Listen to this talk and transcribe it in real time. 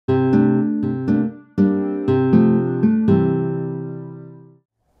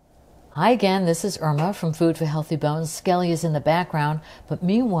Hi again, this is Irma from Food for Healthy Bones. Skelly is in the background, but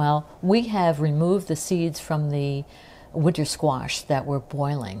meanwhile, we have removed the seeds from the winter squash that we're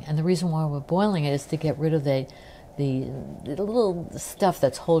boiling. And the reason why we're boiling it is to get rid of the little stuff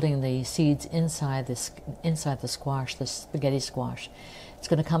that's holding the seeds inside the squash, the spaghetti squash. It's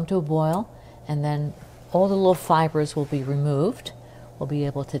going to come to a boil, and then all the little fibers will be removed. We'll be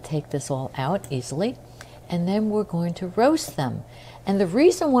able to take this all out easily. And then we're going to roast them. And the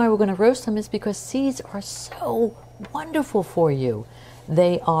reason why we're going to roast them is because seeds are so wonderful for you.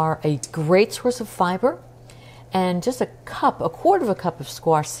 They are a great source of fiber, and just a quarter of a cup of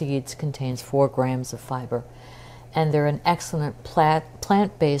squash seeds contains 4 grams of fiber. And they're an excellent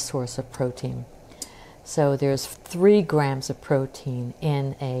plant-based source of protein. So there's 3 grams of protein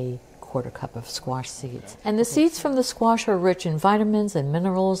in a quarter cup of squash seeds. And the seeds from the squash are rich in vitamins and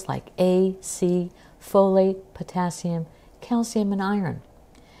minerals like A, C, folate, potassium, calcium, and iron.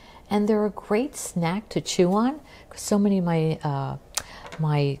 And they're a great snack to chew on, because so many of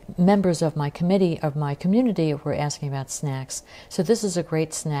my members of my community were asking about snacks. So this is a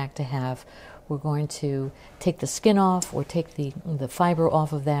great snack to have. We're going to take the skin off, or take the fiber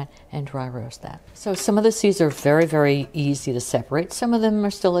off of that, and dry roast that. So some of the seeds are very, very easy to separate. Some of them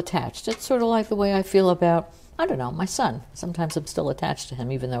are still attached. It's sort of like the way I feel about, I don't know, my son. Sometimes I'm still attached to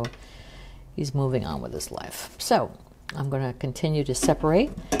him, even though he's moving on with his life. So I'm going to continue to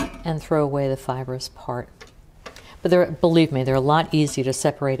separate and throw away the fibrous part. But believe me, they're a lot easier to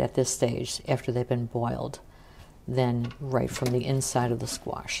separate at this stage after they've been boiled than right from the inside of the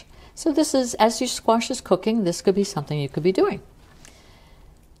squash. So this is, as your squash is cooking, this could be something you could be doing.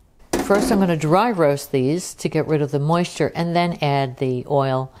 First, I'm going to dry roast these to get rid of the moisture, and then add the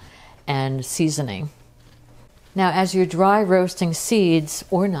oil and seasoning. Now, as you're dry roasting seeds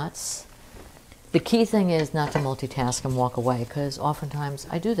or nuts, the key thing is not to multitask and walk away, because oftentimes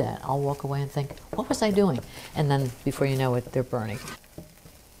I do that. I'll walk away and think, what was I doing? And then before you know it, they're burning.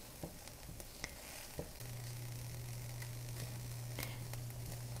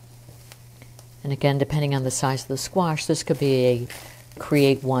 And again, depending on the size of the squash, this could be a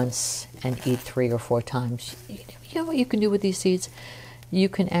create once and eat 3 or 4 times. You know what you can do with these seeds? You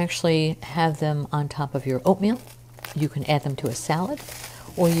can actually have them on top of your oatmeal. You can add them to a salad,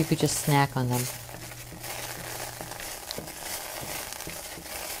 or you could just snack on them.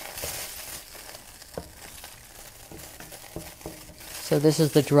 So this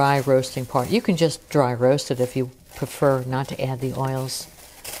is the dry roasting part. You can just dry roast it if you prefer not to add the oils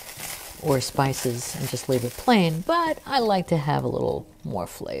or spices and just leave it plain, but I like to have a little more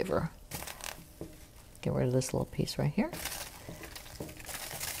flavor. Get rid of this little piece right here.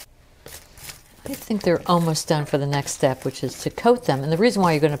 I think they're almost done for the next step, which is to coat them. And the reason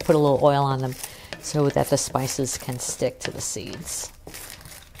why you're going to put a little oil on them so that the spices can stick to the seeds.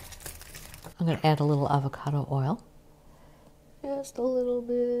 I'm going to add a little avocado oil. Just a little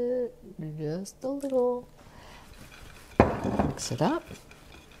bit, just a little. Mix it up.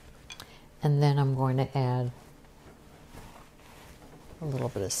 And then I'm going to add a little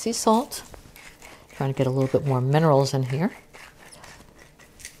bit of sea salt. Trying to get a little bit more minerals in here.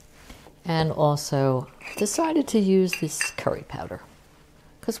 And also decided to use this curry powder,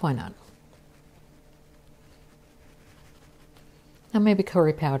 because why not? Now maybe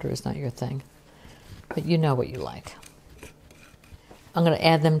curry powder is not your thing, but you know what you like. I'm going to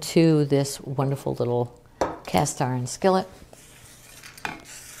add them to this wonderful little cast iron skillet.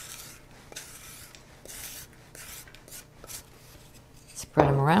 Spread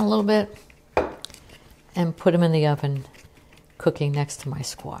them around a little bit and put them in the oven, cooking next to my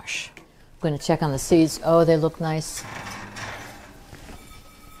squash. I'm going to check on the seeds. Oh, they look nice.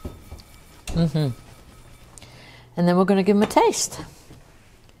 And then we're going to give them a taste.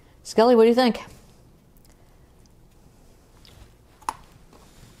 Skelly, what do you think?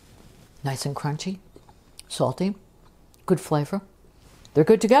 Nice and crunchy, salty, good flavor. They're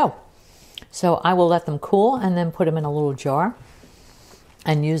good to go. So I will let them cool and then put them in a little jar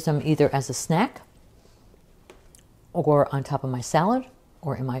and use them either as a snack, or on top of my salad,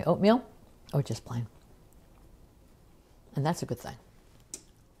 or in my oatmeal, or just plain. And that's a good thing.